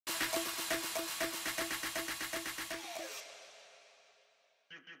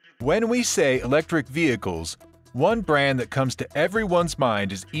When we say electric vehicles, one brand that comes to everyone's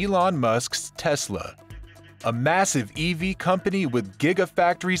mind is Elon Musk's Tesla, a massive EV company with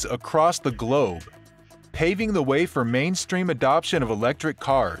gigafactories across the globe, paving the way for mainstream adoption of electric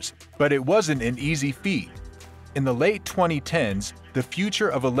cars. But it wasn't an easy feat. In the late 2010s, the future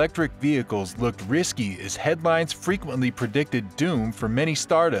of electric vehicles looked risky as headlines frequently predicted doom for many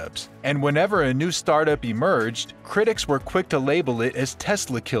startups. And whenever a new startup emerged, critics were quick to label it as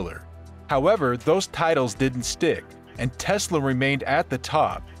Tesla killer. However, those titles didn't stick, and Tesla remained at the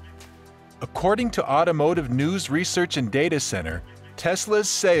top. According to Automotive News Research and Data Center, Tesla's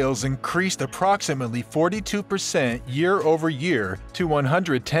sales increased approximately 42% year-over-year to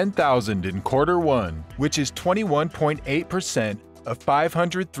 110,000 in Q1, which is 21.8% of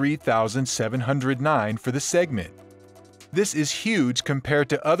 503,709 for the segment. This is huge compared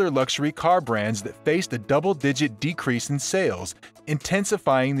to other luxury car brands that faced a double-digit decrease in sales,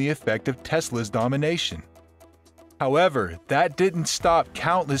 intensifying the effect of Tesla's domination. However, that didn't stop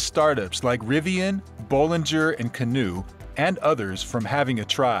countless startups like Rivian, Bollinger & Canoo, and others from having a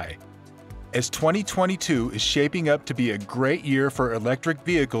try. As 2022 is shaping up to be a great year for electric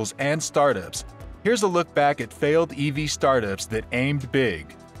vehicles and startups, here's a look back at failed EV startups that aimed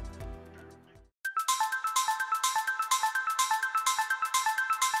big.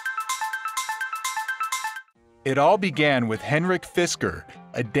 It all began with Henrik Fisker,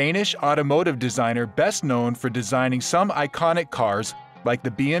 a Danish automotive designer best known for designing some iconic cars like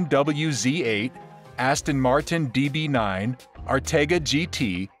the BMW Z8, Aston Martin DB9, Arteaga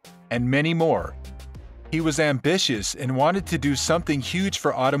GT, and many more. He was ambitious and wanted to do something huge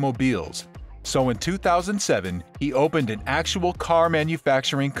for automobiles. So in 2007, he opened an actual car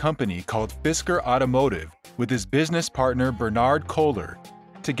manufacturing company called Fisker Automotive with his business partner Bernard Kohler.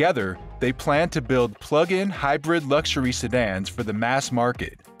 Together, they planned to build plug-in hybrid luxury sedans for the mass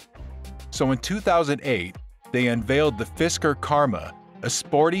market. So in 2008, they unveiled the Fisker Karma, a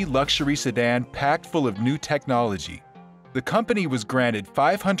sporty luxury sedan packed full of new technology. The company was granted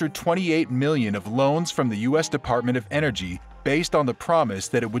 $528 million of loans from the U.S. Department of Energy based on the promise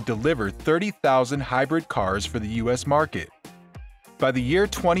that it would deliver 30,000 hybrid cars for the U.S. market. By the year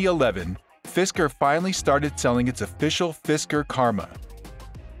 2011, Fisker finally started selling its official Fisker Karma.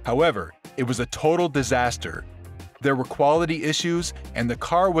 However, it was a total disaster. There were quality issues, and the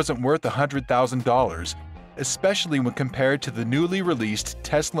car wasn't worth $100,000, especially when compared to the newly released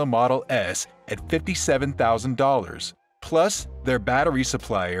Tesla Model S at $57,000. Plus, their battery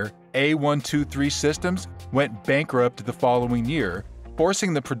supplier, A123 Systems, went bankrupt the following year,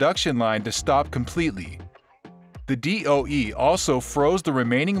 forcing the production line to stop completely. The DOE also froze the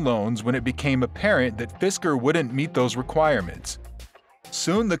remaining loans when it became apparent that Fisker wouldn't meet those requirements.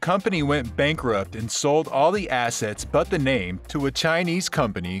 Soon the company went bankrupt and sold all the assets but the name to a Chinese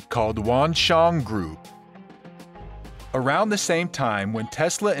company called Wanxiang Group. Around the same time when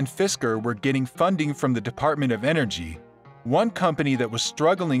Tesla and Fisker were getting funding from the Department of Energy, one company that was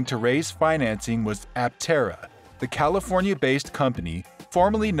struggling to raise financing was Aptera, the California-based company,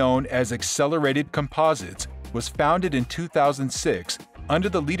 formerly known as Accelerated Composites, was founded in 2006 under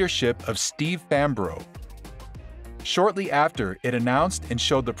the leadership of Steve Fambro. Shortly after, it announced and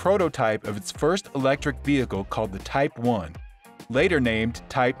showed the prototype of its first electric vehicle called the Type 1, later named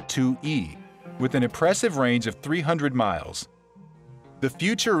Type 2E, with an impressive range of 300 miles. The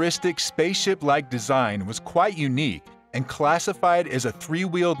futuristic spaceship-like design was quite unique and classified as a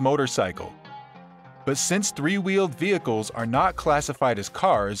three-wheeled motorcycle. But since three-wheeled vehicles are not classified as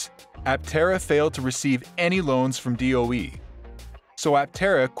cars, Aptera failed to receive any loans from DOE. So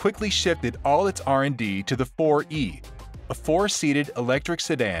Aptera quickly shifted all its R&D to the 4E, a four-seated electric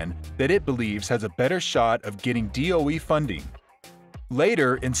sedan that it believes has a better shot of getting DOE funding.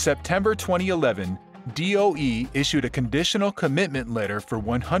 Later, in September 2011, DOE issued a conditional commitment letter for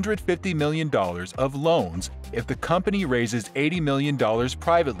 $150 million of loans if the company raises $80 million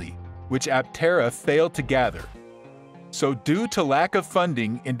privately, which Aptera failed to gather. So due to lack of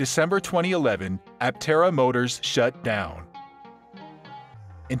funding in December 2011, Aptera Motors shut down.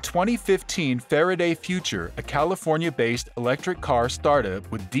 In 2015, Faraday Future, a California-based electric car startup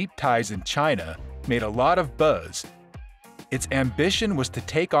with deep ties in China, made a lot of buzz. Its ambition was to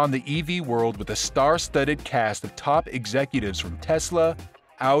take on the EV world with a star-studded cast of top executives from Tesla,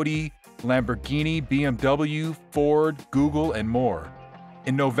 Audi, Lamborghini, BMW, Ford, Google, and more.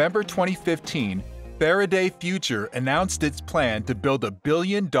 In November 2015, Faraday Future announced its plan to build a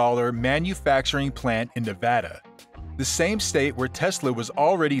billion-dollar manufacturing plant in Nevada, the same state where Tesla was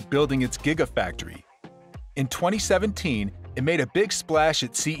already building its gigafactory. In 2017, it made a big splash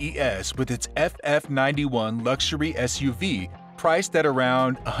at CES with its FF91 luxury SUV, priced at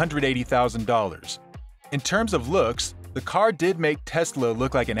around $180,000. In terms of looks, the car did make Tesla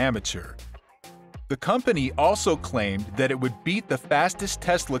look like an amateur. The company also claimed that it would beat the fastest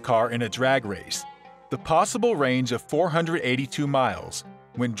Tesla car in a drag race. The possible range of 482 miles,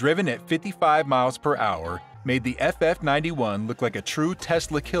 when driven at 55 miles per hour, made the FF91 look like a true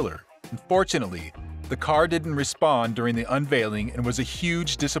Tesla killer. Unfortunately, the car didn't respond during the unveiling and was a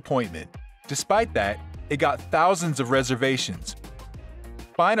huge disappointment. Despite that, it got thousands of reservations.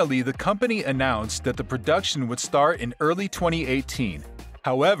 Finally, the company announced that the production would start in early 2018.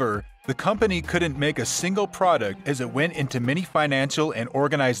 However, the company couldn't make a single product as it went into many financial and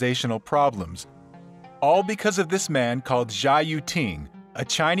organizational problems. All because of this man called Jia Yuting, a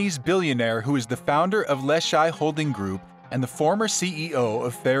Chinese billionaire who is the founder of Leshai Holding Group and the former CEO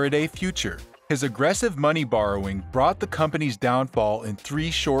of Faraday Future. His aggressive money borrowing brought the company's downfall in 3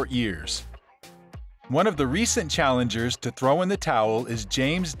 short years. One of the recent challengers to throw in the towel is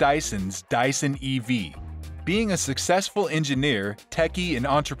James Dyson's Dyson EV. Being a successful engineer, techie, and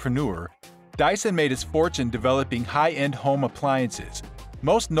entrepreneur, Dyson made his fortune developing high-end home appliances,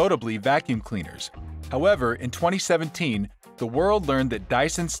 most notably vacuum cleaners. However, in 2017, the world learned that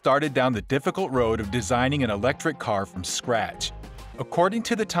Dyson started down the difficult road of designing an electric car from scratch. According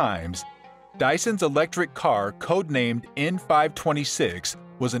to The Times, Dyson's electric car, codenamed N526,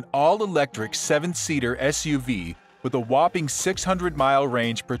 was an all-electric 7-seater SUV with a whopping 600-mile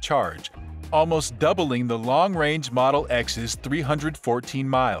range per charge, almost doubling the long-range Model X's 314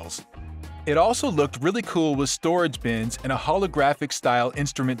 miles. It also looked really cool with storage bins and a holographic-style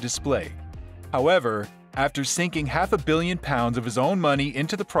instrument display. However, after sinking £500 million of his own money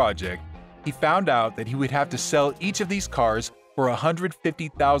into the project, he found out that he would have to sell each of these cars for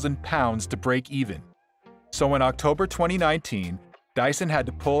 £150,000 to break even. So in October 2019, Dyson had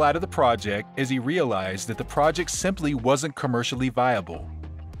to pull out of the project as he realized that the project simply wasn't commercially viable.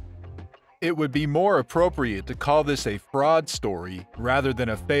 It would be more appropriate to call this a fraud story rather than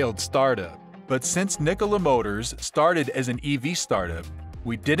a failed startup. But since Nikola Motors started as an EV startup,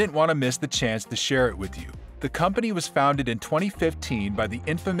 we didn't want to miss the chance to share it with you. The company was founded in 2015 by the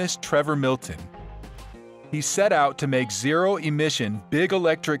infamous Trevor Milton. He set out to make zero-emission big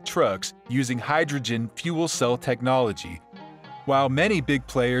electric trucks using hydrogen fuel cell technology, while many big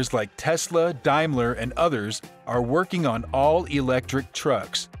players like Tesla, Daimler, and others are working on all-electric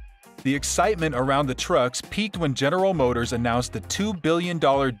trucks. The excitement around the trucks peaked when General Motors announced a $2 billion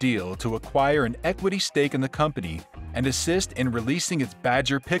deal to acquire an equity stake in the company and assist in releasing its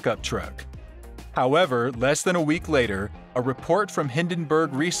Badger pickup truck. However, less than a week later, a report from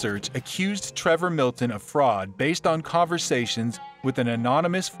Hindenburg Research accused Trevor Milton of fraud based on conversations with an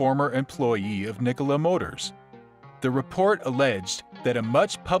anonymous former employee of Nikola Motors. The report alleged that a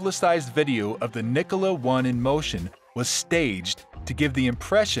much-publicized video of the Nikola One in motion was staged to give the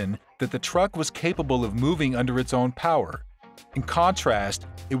impression that the truck was capable of moving under its own power. In contrast,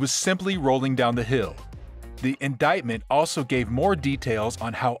 it was simply rolling down the hill. The indictment also gave more details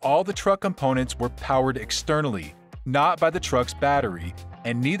on how all the truck components were powered externally, not by the truck's battery,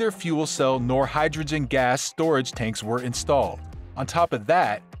 and neither fuel cell nor hydrogen gas storage tanks were installed. On top of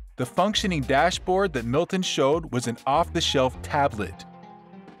that, the functioning dashboard that Milton showed was an off-the-shelf tablet.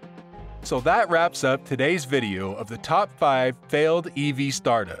 So that wraps up today's video of the top 5 failed EV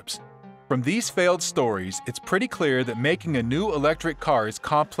startups. From these failed stories, it's pretty clear that making a new electric car is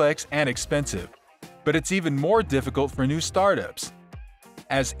complex and expensive. But it's even more difficult for new startups.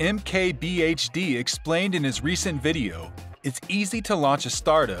 As MKBHD explained in his recent video, it's easy to launch a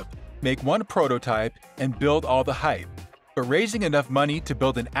startup, make one prototype, and build all the hype. But raising enough money to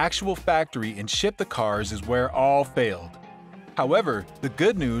build an actual factory and ship the cars is where all failed. However, the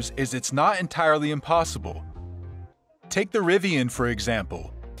good news is it's not entirely impossible. Take the Rivian, for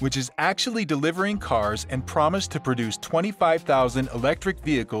example, which is actually delivering cars and promised to produce 25,000 electric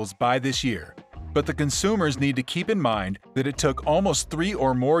vehicles by this year. But the consumers need to keep in mind that it took almost 3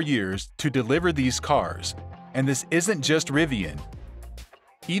 or more years to deliver these cars. And this isn't just Rivian.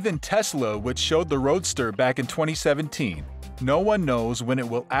 Even Tesla, which showed the Roadster back in 2017, no one knows when it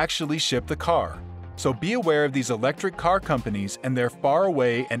will actually ship the car. So be aware of these electric car companies and their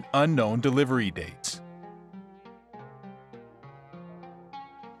faraway and unknown delivery dates.